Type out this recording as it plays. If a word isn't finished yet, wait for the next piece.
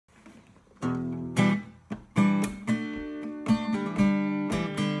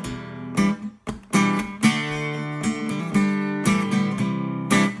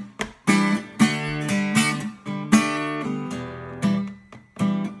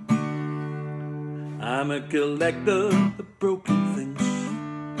I'm a collector of broken things,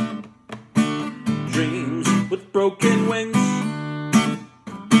 dreams with broken wings,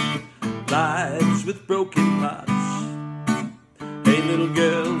 lives with broken parts, hey, little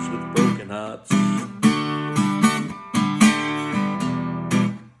girls with broken hearts.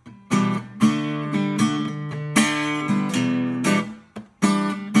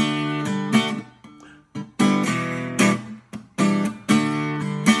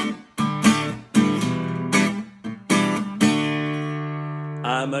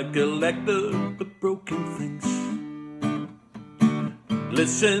 I'm a collector of broken things.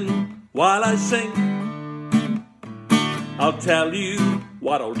 Listen while I sing, I'll tell you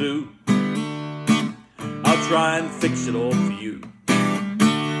what I'll do. I'll try and fix it all for you.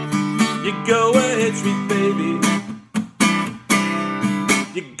 You go ahead, sweet baby,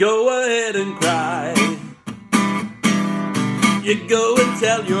 you go ahead and cry. You go and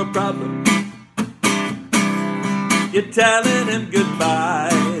tell your brother you're telling him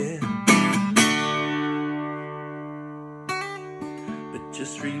goodbye. But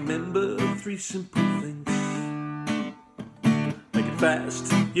just remember 3 simple things. Make it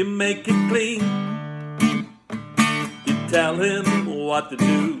fast, you make it clean. You tell him what to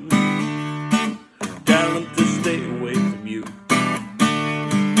do. Tell him to stay away from you.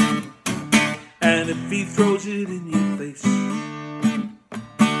 And if he throws it in your face,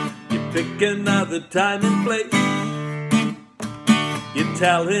 you pick another time and place. You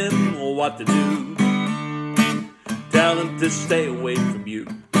tell him what to do. Tell him to stay away from you.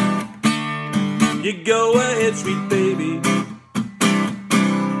 You go ahead, sweet baby,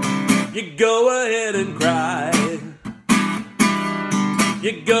 you go ahead and cry.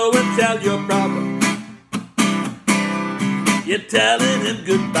 You go and tell your brother you're telling him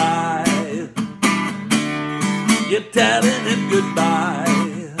goodbye. You're telling him goodbye.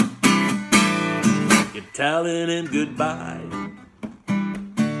 You're telling him goodbye.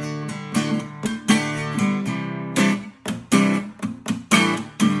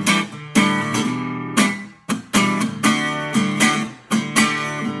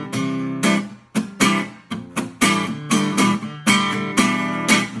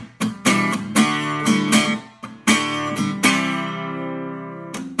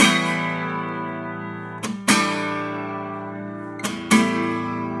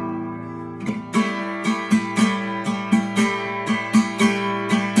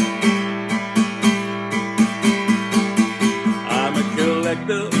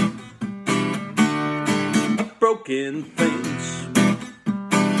 Of broken things,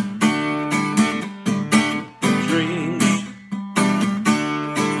 dreams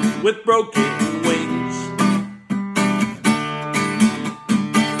with broken wings,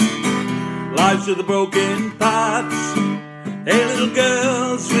 lives of the broken parts, hey, little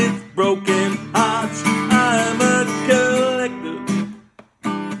girls with broken hearts. I'm a collector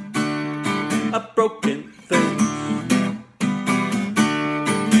of broken things.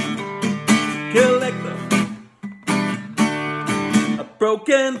 Collector of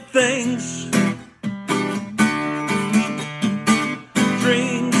broken things,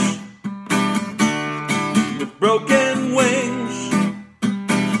 dreams with broken wings,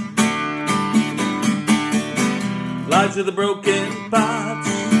 lives of the broken parts,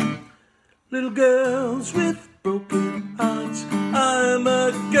 little girls with broken hearts. I'm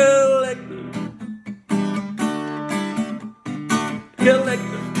a collector,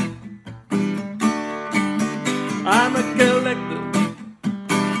 collector. I'm a collector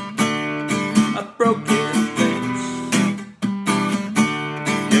of broken things,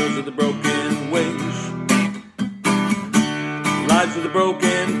 girls with the broken wings, lives with the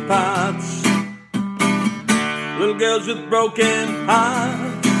broken parts, little girls with broken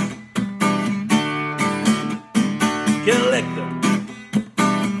hearts. Collector,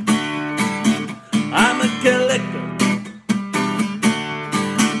 I'm a collector,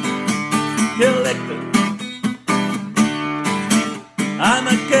 collector. I'm a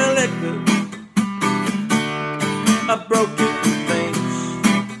collector of broken things,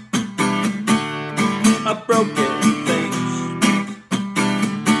 of broken things,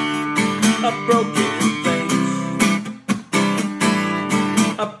 of broken things,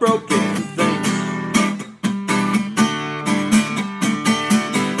 of broken things.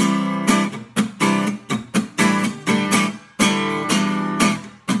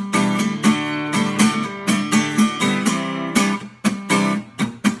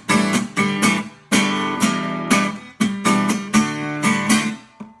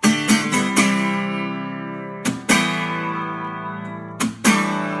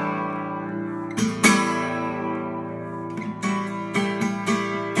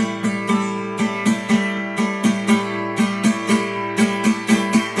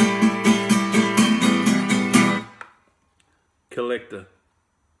 collector.